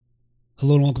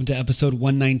Hello and welcome to episode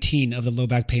 119 of the Low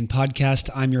Back Pain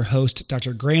Podcast. I'm your host,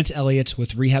 Dr. Grant Elliott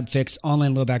with Rehab Fix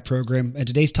Online Low Back Program. And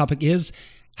today's topic is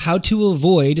how to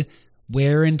avoid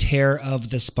wear and tear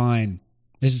of the spine.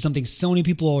 This is something so many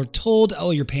people are told, oh,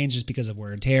 your pain's just because of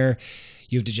wear and tear.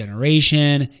 You have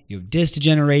degeneration, you have disc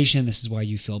degeneration. This is why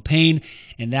you feel pain.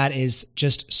 And that is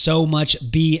just so much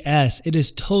BS. It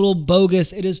is total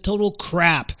bogus. It is total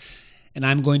crap. And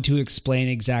I'm going to explain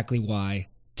exactly why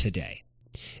today.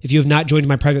 If you have not joined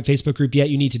my private Facebook group yet,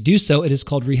 you need to do so. It is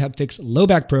called Rehab Fix Low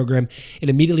Back Program. And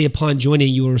immediately upon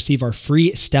joining, you will receive our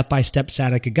free step-by-step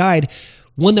sciatica guide,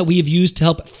 one that we have used to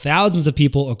help thousands of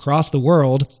people across the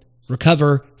world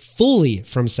recover fully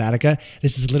from sciatica.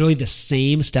 This is literally the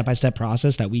same step-by-step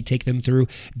process that we take them through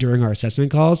during our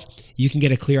assessment calls. You can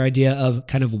get a clear idea of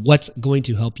kind of what's going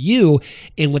to help you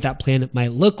and what that plan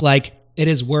might look like. It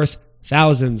is worth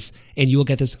thousands, and you will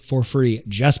get this for free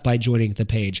just by joining the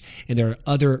page. And there are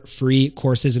other free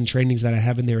courses and trainings that I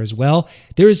have in there as well.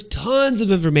 There's tons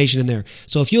of information in there.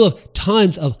 So if you have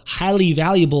tons of highly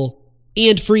valuable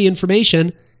and free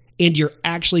information, and you're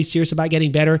actually serious about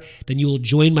getting better, then you will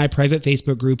join my private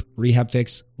Facebook group, Rehab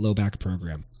Fix Low Back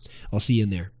Program. I'll see you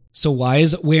in there. So why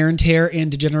is wear and tear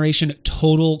and degeneration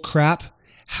total crap?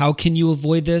 How can you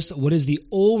avoid this? What is the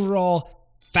overall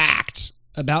fact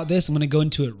about this? I'm going to go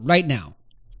into it right now.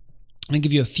 I'm going to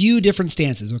give you a few different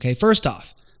stances, okay? First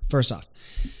off,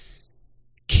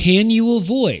 can you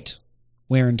avoid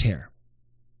wear and tear?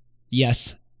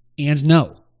 Yes and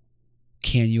no.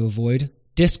 Can you avoid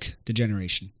disc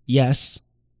degeneration? Yes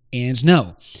and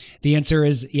no. The answer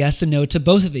is yes and no to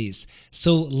both of these.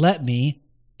 So let me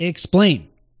explain.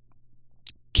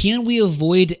 Can we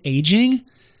avoid aging?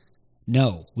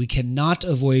 No, we cannot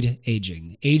avoid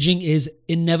aging. Aging is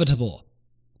inevitable.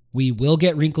 We will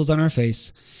get wrinkles on our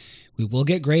face. We will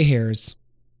get gray hairs.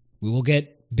 We will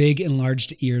get big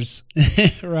enlarged ears,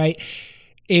 right?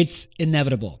 It's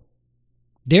inevitable.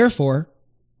 Therefore,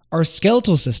 our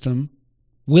skeletal system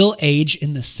will age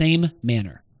in the same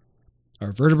manner.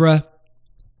 Our vertebra,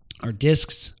 our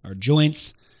discs, our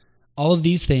joints, all of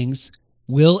these things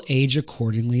will age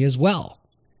accordingly as well.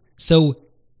 So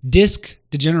disc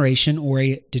degeneration or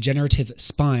a degenerative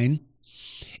spine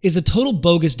is a total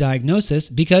bogus diagnosis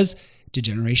because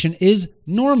degeneration is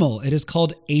normal. It is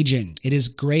called aging. It is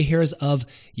gray hairs of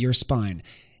your spine.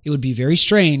 It would be very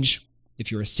strange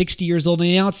if you were 60 years old on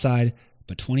the outside,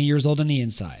 but 20 years old on the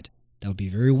inside. That would be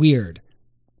very weird.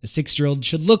 A 6-year-old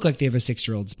should look like they have a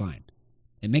 6-year-old spine.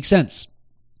 It makes sense.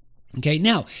 Okay,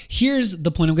 now, here's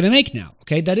the point I'm going to make now.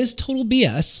 Okay, that is total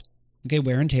BS. Okay,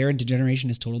 wear and tear and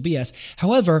degeneration is total BS.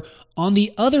 However, on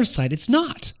the other side, it's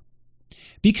not.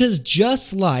 Because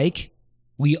just like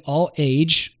we all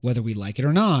age, whether we like it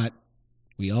or not,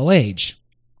 we all age.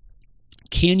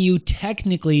 Can you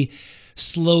technically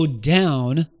slow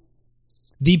down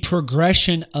the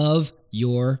progression of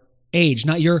your age?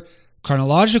 Not your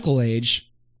chronological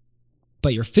age,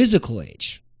 but your physical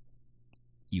age.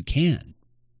 You can.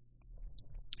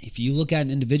 If you look at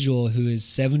an individual who is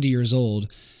 70 years old,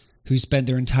 who spent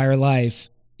their entire life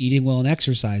eating well and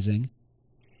exercising,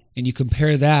 and you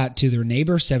compare that to their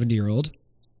neighbor 70-year-old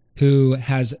who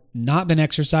has not been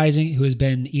exercising, who has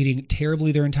been eating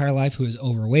terribly their entire life, who is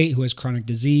overweight, who has chronic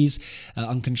disease,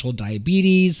 uncontrolled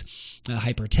diabetes,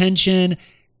 hypertension,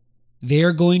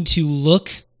 they're going to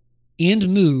look and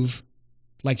move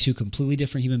like two completely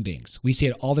different human beings. We see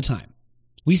it all the time.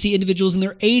 We see individuals in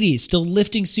their 80s still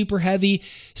lifting super heavy,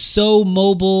 so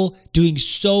mobile, doing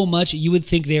so much, you would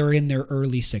think they were in their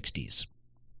early 60s.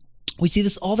 We see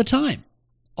this all the time.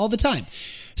 All the time.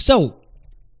 So,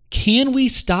 can we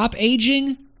stop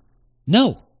aging?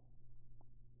 No.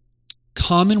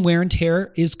 Common wear and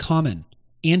tear is common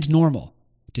and normal.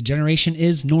 Degeneration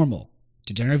is normal.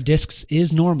 Degenerative discs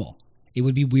is normal. It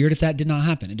would be weird if that did not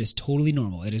happen. It is totally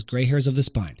normal. It is gray hairs of the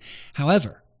spine.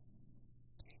 However,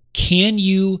 can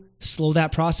you slow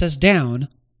that process down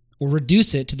or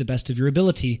reduce it to the best of your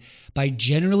ability by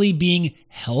generally being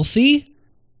healthy?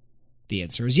 The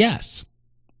answer is yes.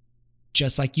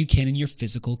 Just like you can in your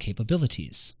physical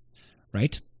capabilities,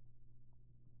 right?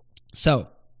 So,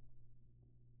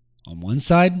 on one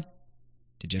side,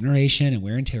 degeneration and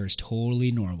wear and tear is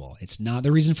totally normal. It's not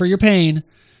the reason for your pain,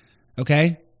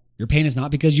 okay? Your pain is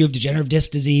not because you have degenerative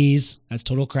disc disease. That's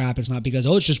total crap. It's not because,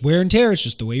 it's just wear and tear. It's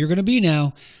just the way you're going to be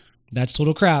now. That's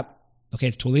total crap. Okay,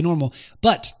 it's totally normal.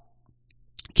 But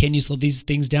can you slow these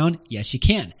things down? Yes, you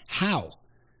can. How?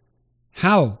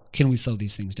 How can we slow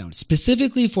these things down?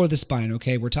 Specifically for the spine,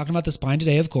 okay? We're talking about the spine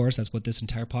today, of course. That's what this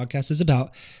entire podcast is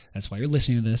about. That's why you're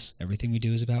listening to this. Everything we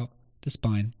do is about the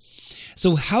spine.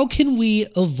 So how can we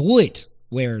avoid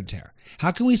wear and tear?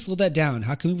 How can we slow that down?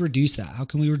 How can we reduce that? How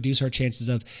can we reduce our chances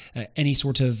of any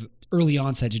sort of early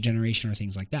onset degeneration or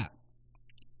things like that?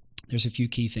 There's a few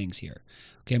key things here.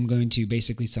 Okay, I'm going to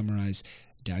basically summarize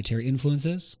dietary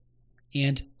influences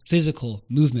and physical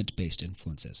movement-based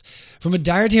influences. From a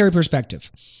dietary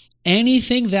perspective,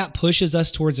 anything that pushes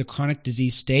us towards a chronic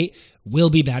disease state will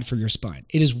be bad for your spine.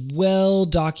 It is well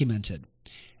documented.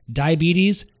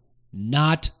 Diabetes,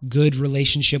 not good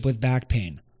relationship with back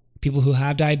pain. People who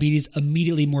have diabetes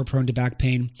immediately more prone to back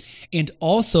pain and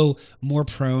also more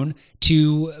prone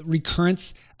to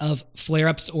recurrence of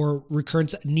flare-ups or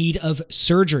recurrence need of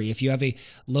surgery. If you have a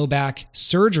low back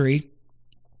surgery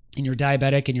and you're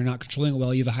diabetic and you're not controlling it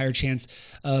well, you have a higher chance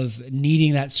of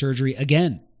needing that surgery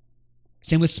again.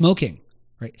 Same with smoking,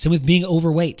 right? Same with being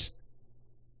overweight.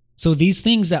 So these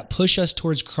things that push us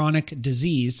towards chronic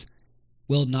disease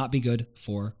will not be good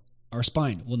for our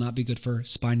spine, will not be good for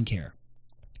spine care.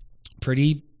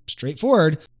 Pretty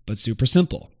straightforward, but super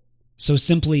simple. So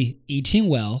simply eating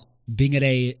well, being at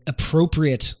a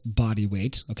appropriate body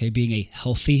weight, okay, being a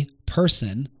healthy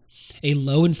person, a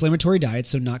low inflammatory diet,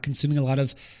 so not consuming a lot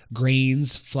of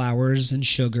grains, flours, and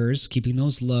sugars, keeping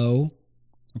those low,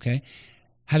 okay?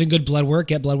 Having good blood work,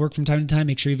 get blood work from time to time,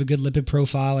 make sure you have a good lipid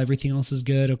profile, everything else is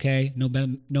good, okay?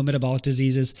 No metabolic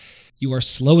diseases. You are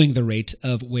slowing the rate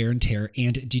of wear and tear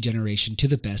and degeneration to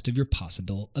the best of your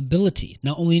possible ability,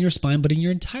 not only in your spine, but in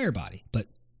your entire body, but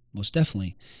most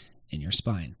definitely in your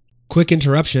spine. Quick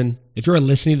interruption. If you're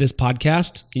listening to this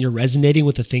podcast and you're resonating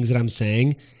with the things that I'm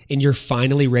saying, and you're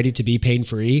finally ready to be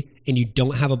pain-free, and you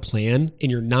don't have a plan,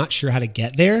 and you're not sure how to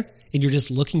get there, and you're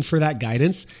just looking for that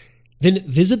guidance, then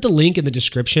visit the link in the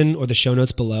description or the show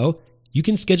notes below. You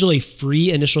can schedule a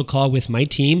free initial call with my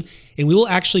team, and we will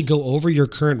actually go over your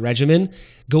current regimen,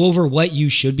 go over what you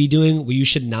should be doing, what you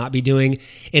should not be doing,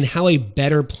 and how a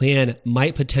better plan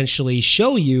might potentially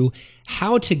show you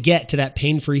how to get to that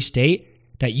pain-free state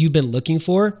that you've been looking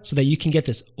for so that you can get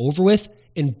this over with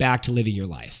and back to living your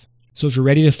life. So if you're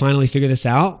ready to finally figure this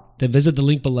out, then visit the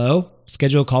link below,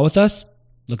 schedule a call with us.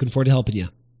 Looking forward to helping you.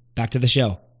 Back to the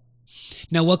show.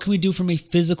 Now, what can we do from a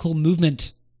physical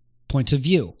movement point of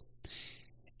view?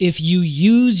 If you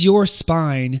use your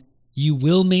spine, you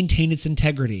will maintain its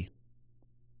integrity.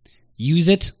 Use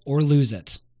it or lose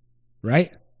it,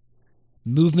 right?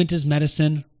 Movement is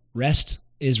medicine. Rest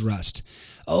is rust.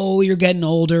 Oh, you're getting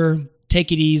older.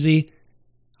 Take it easy.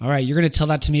 All right, you're going to tell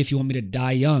that to me if you want me to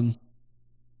die young.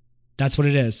 That's what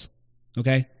it is,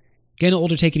 okay? Getting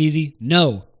older, take it easy?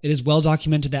 No. It is well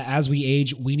documented that as we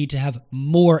age, we need to have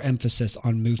more emphasis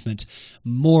on movement,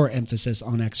 more emphasis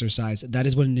on exercise. That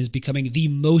is when it is becoming the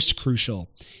most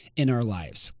crucial in our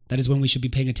lives. That is when we should be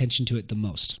paying attention to it the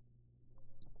most.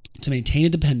 To maintain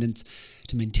independence,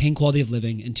 to maintain quality of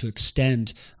living, and to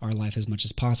extend our life as much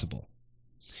as possible.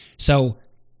 So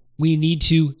we need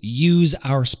to use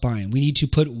our spine. We need to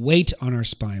put weight on our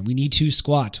spine. We need to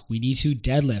squat. We need to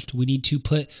deadlift. We need to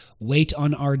put weight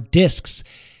on our discs.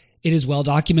 It is well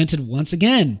documented once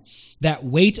again that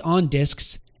weight on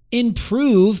discs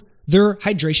improve their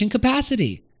hydration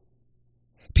capacity.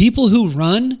 People who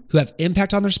run, who have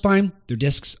impact on their spine, their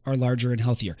discs are larger and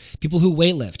healthier. People who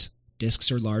weightlift,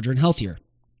 discs are larger and healthier.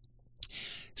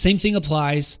 Same thing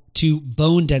applies to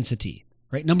bone density.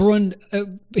 Right? Number one,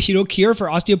 cure for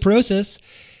osteoporosis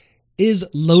is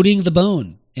loading the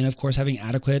bone. And of course, having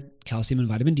adequate calcium and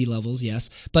vitamin D levels, yes,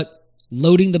 but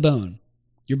loading the bone.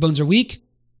 Your bones are weak,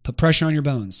 put pressure on your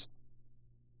bones.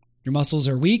 Your muscles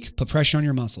are weak, put pressure on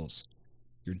your muscles.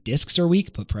 Your discs are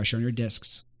weak, put pressure on your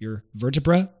discs. Your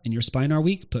vertebra and your spine are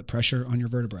weak, put pressure on your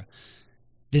vertebra.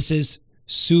 This is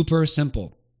super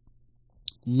simple.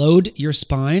 Load your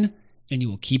spine and you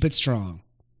will keep it strong.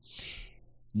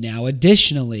 Now,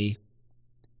 additionally,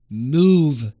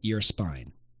 move your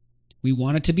spine. We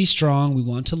want it to be strong. We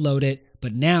want to load it.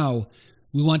 But now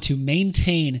we want to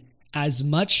maintain as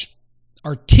much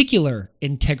articular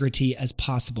integrity as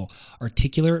possible.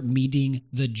 Articular meaning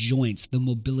the joints, the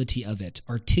mobility of it.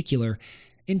 Articular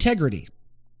integrity.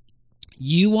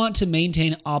 You want to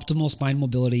maintain optimal spine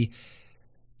mobility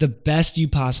the best you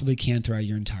possibly can throughout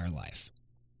your entire life.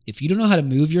 If you don't know how to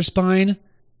move your spine,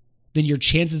 then your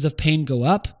chances of pain go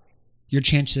up, your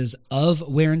chances of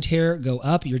wear and tear go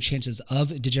up, your chances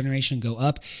of degeneration go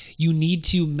up. You need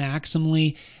to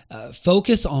maximally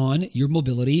focus on your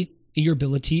mobility and your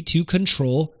ability to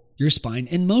control your spine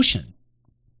in motion.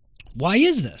 Why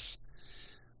is this?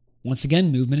 Once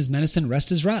again, movement is medicine,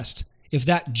 rest is rest. If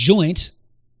that joint,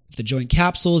 if the joint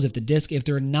capsules, if the disc, if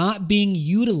they're not being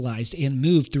utilized and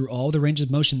moved through all the range of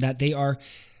motion that they are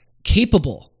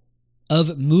capable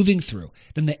of moving through,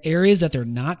 then the areas that they're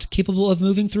not capable of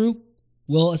moving through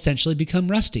will essentially become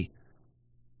rusty.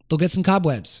 they'll get some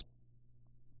cobwebs.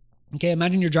 Okay,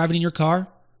 imagine you're driving in your car.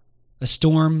 A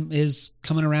storm is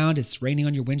coming around. It's raining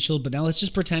on your windshield. But now let's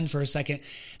just pretend for a second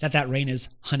that rain is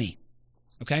honey.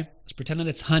 Okay, let's pretend that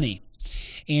it's honey.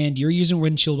 And you're using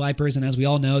windshield wipers. And as we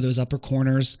all know, those upper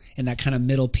corners and that kind of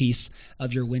middle piece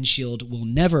of your windshield will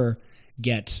never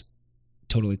get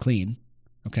totally clean.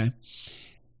 Okay,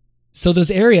 so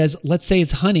those areas, let's say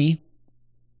it's honey.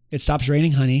 It stops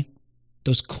raining honey.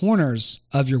 Those corners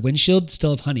of your windshield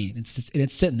still have honey. And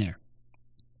it's sitting there.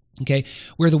 Okay,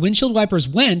 where the windshield wipers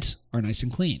went are nice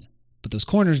and clean, but those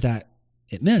corners that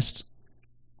it missed,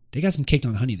 they got some caked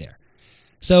on honey there.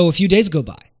 So a few days go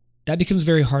by, that becomes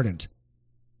very hardened.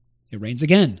 It rains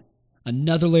again.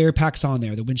 Another layer packs on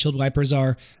there. The windshield wipers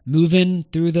are moving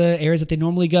through the areas that they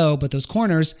normally go, but those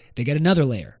corners, they get another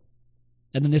layer.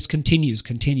 And then this continues.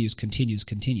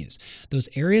 Those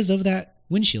areas of that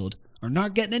windshield are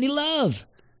not getting any love.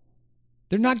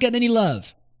 They're not getting any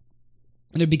love.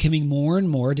 And they're becoming more and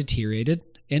more deteriorated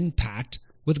and packed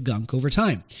with gunk over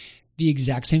time. The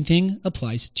exact same thing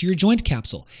applies to your joint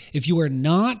capsule. If you are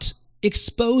not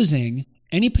exposing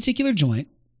any particular joint,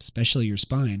 especially your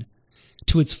spine,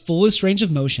 to its fullest range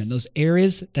of motion, those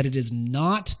areas that it is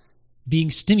not being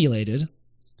stimulated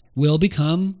will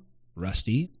become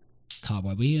rusty,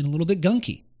 cobwebby, and a little bit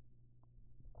gunky.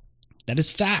 That is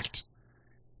fact.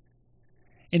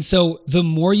 And so the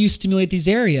more you stimulate these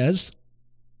areas,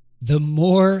 the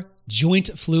more joint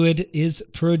fluid is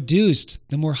produced,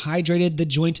 the more hydrated the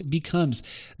joint becomes,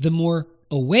 the more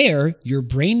aware your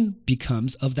brain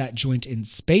becomes of that joint in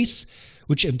space,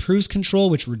 which improves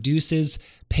control, which reduces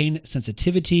pain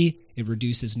sensitivity. It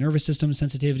reduces nervous system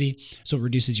sensitivity. So it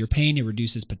reduces your pain. It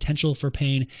reduces potential for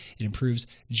pain. It improves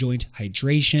joint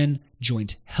hydration,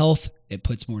 joint health. It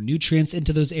puts more nutrients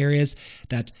into those areas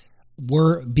that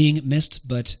were being missed,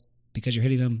 but because you're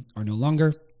hitting them are no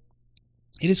longer.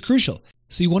 It is crucial.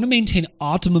 So you want to maintain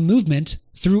optimum movement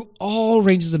through all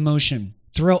ranges of motion,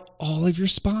 throughout all of your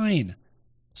spine.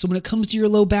 So when it comes to your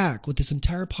low back, what this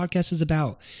entire podcast is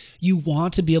about, you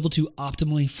want to be able to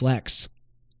optimally flex,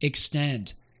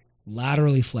 extend,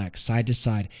 laterally flex, side to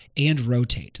side, and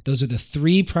rotate. Those are the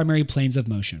three primary planes of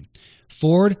motion: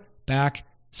 forward, back,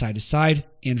 side to side,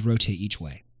 and rotate each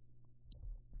way.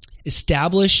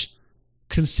 Establish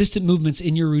consistent movements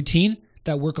in your routine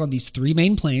that work on these three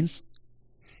main planes.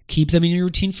 Keep them in your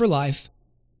routine for life,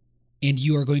 and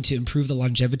you are going to improve the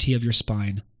longevity of your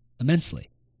spine immensely.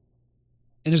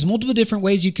 And there's multiple different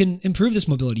ways you can improve this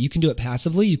mobility. You can do it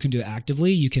passively. You can do it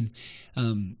actively. You can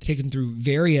take them through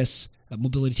various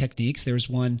mobility techniques. There's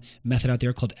one method out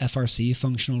there called FRC,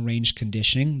 functional range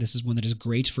conditioning. This is one that is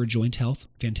great for joint health.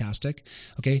 Fantastic.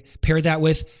 Okay. Pair that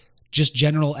with just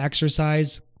general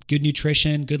exercise, good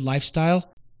nutrition, good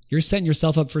lifestyle. You're setting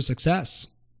yourself up for success.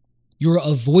 You're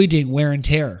avoiding wear and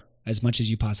tear as much as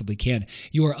you possibly can.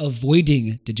 You are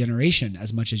avoiding degeneration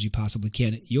as much as you possibly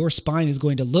can. Your spine is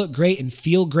going to look great and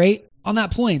feel great. On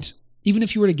that point, even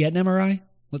if you were to get an MRI,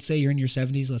 let's say you're in your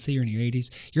 70s, let's say you're in your 80s,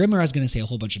 your MRI is going to say a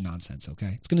whole bunch of nonsense,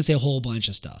 okay? It's going to say a whole bunch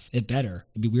of stuff. It better.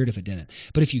 It'd be weird if it didn't.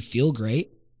 But if you feel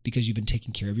great because you've been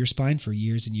taking care of your spine for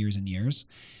years and years and years,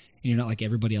 and you're not like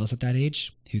everybody else at that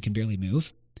age who can barely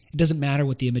move, it doesn't matter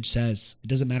what the image says. It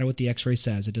doesn't matter what the x-ray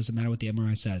says. It doesn't matter what the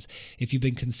MRI says. If you've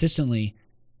been consistently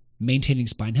maintaining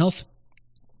spine health,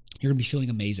 you're going to be feeling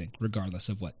amazing regardless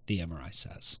of what the MRI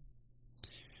says.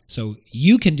 So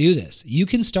you can do this. You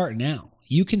can start now.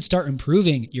 You can start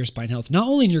improving your spine health, not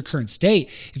only in your current state.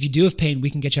 If you do have pain, we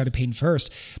can get you out of pain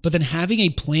first, but then having a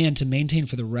plan to maintain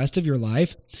for the rest of your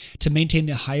life, to maintain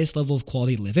the highest level of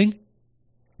quality living,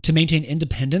 to maintain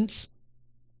independence,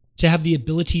 to have the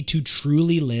ability to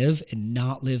truly live and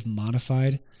not live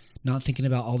modified, not thinking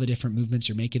about all the different movements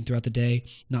you're making throughout the day,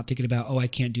 not thinking about, oh, I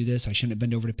can't do this, I shouldn't have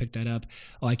bent over to pick that up,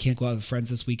 oh, I can't go out with friends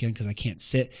this weekend because I can't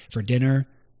sit for dinner,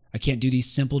 I can't do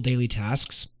these simple daily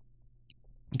tasks.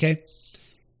 Okay?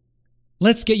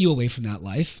 Let's get you away from that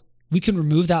life. We can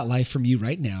remove that life from you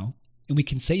right now, and we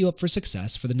can set you up for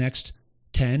success for the next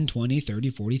 10, 20, 30,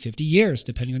 40, 50 years,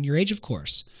 depending on your age, of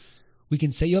course. We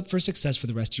can set you up for success for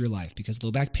the rest of your life because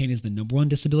low back pain is the number one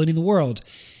disability in the world.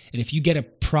 And if you get a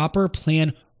proper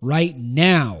plan right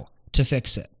now to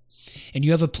fix it, and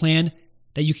you have a plan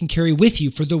that you can carry with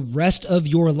you for the rest of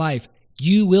your life,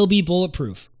 you will be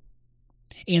bulletproof.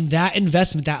 And that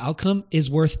investment, that outcome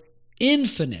is worth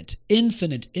infinite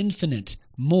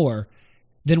more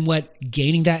than what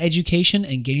gaining that education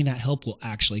and gaining that help will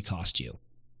actually cost you.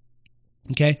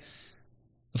 Okay?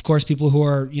 Of course, people who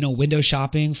are, window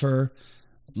shopping for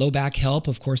low back help,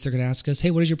 of course, they're going to ask us,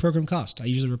 hey, what does your program cost? I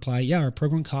usually reply, yeah, our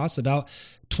program costs about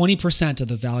 20% of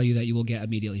the value that you will get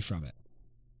immediately from it.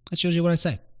 That's usually what I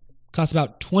say. costs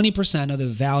about 20% of the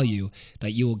value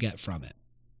that you will get from it.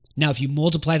 Now, if you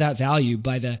multiply that value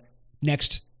by the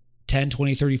next 10,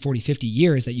 20, 30, 40, 50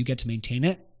 years that you get to maintain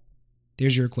it,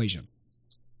 there's your equation.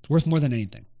 It's worth more than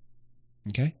anything.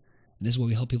 Okay? And this is what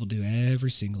we help people do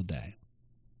every single day.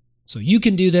 So you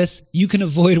can do this. You can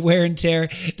avoid wear and tear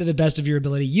to the best of your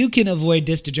ability. You can avoid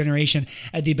disc degeneration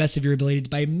at the best of your ability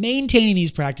by maintaining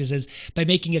these practices, by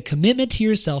making a commitment to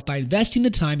yourself, by investing the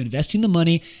time, investing the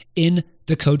money in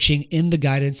the coaching, in the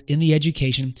guidance, in the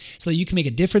education, so that you can make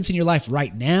a difference in your life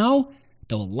right now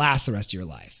that will last the rest of your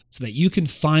life, so that you can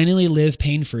finally live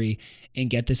pain-free and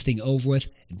get this thing over with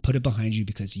and put it behind you,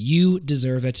 because you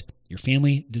deserve it. Your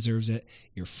family deserves it.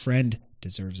 Your friend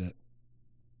deserves it.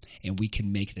 And we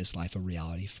can make this life a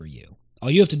reality for you. All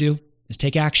you have to do is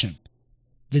take action.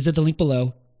 Visit the link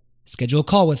below, schedule a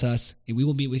call with us, and we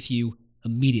will meet with you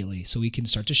immediately so we can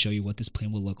start to show you what this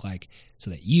plan will look like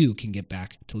so that you can get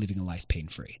back to living a life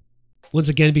pain-free. Once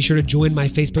again, be sure to join my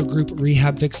Facebook group,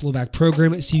 Rehab Fix Low Back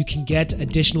Program, so you can get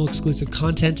additional exclusive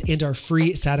content and our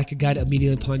free sciatica guide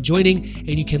immediately upon joining.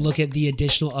 And you can look at the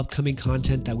additional upcoming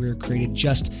content that we're creating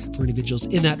just for individuals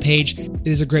in that page. It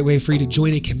is a great way for you to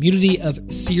join a community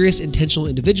of serious, intentional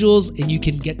individuals, and you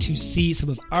can get to see some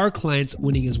of our clients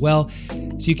winning as well,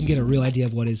 so you can get a real idea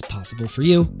of what is possible for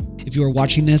you. If you are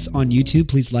watching this on YouTube,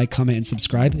 please like, comment, and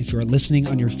subscribe. If you are listening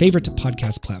on your favorite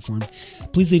podcast platform,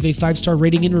 please leave a 5-star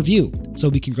rating and review so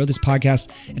we can grow this podcast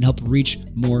and help reach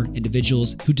more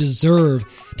individuals who deserve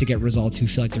to get results, who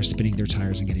feel like they're spinning their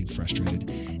tires and getting frustrated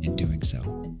in doing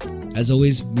so. As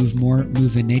always, move more,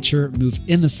 move in nature, move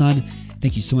in the sun.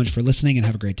 Thank you so much for listening, and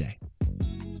have a great day.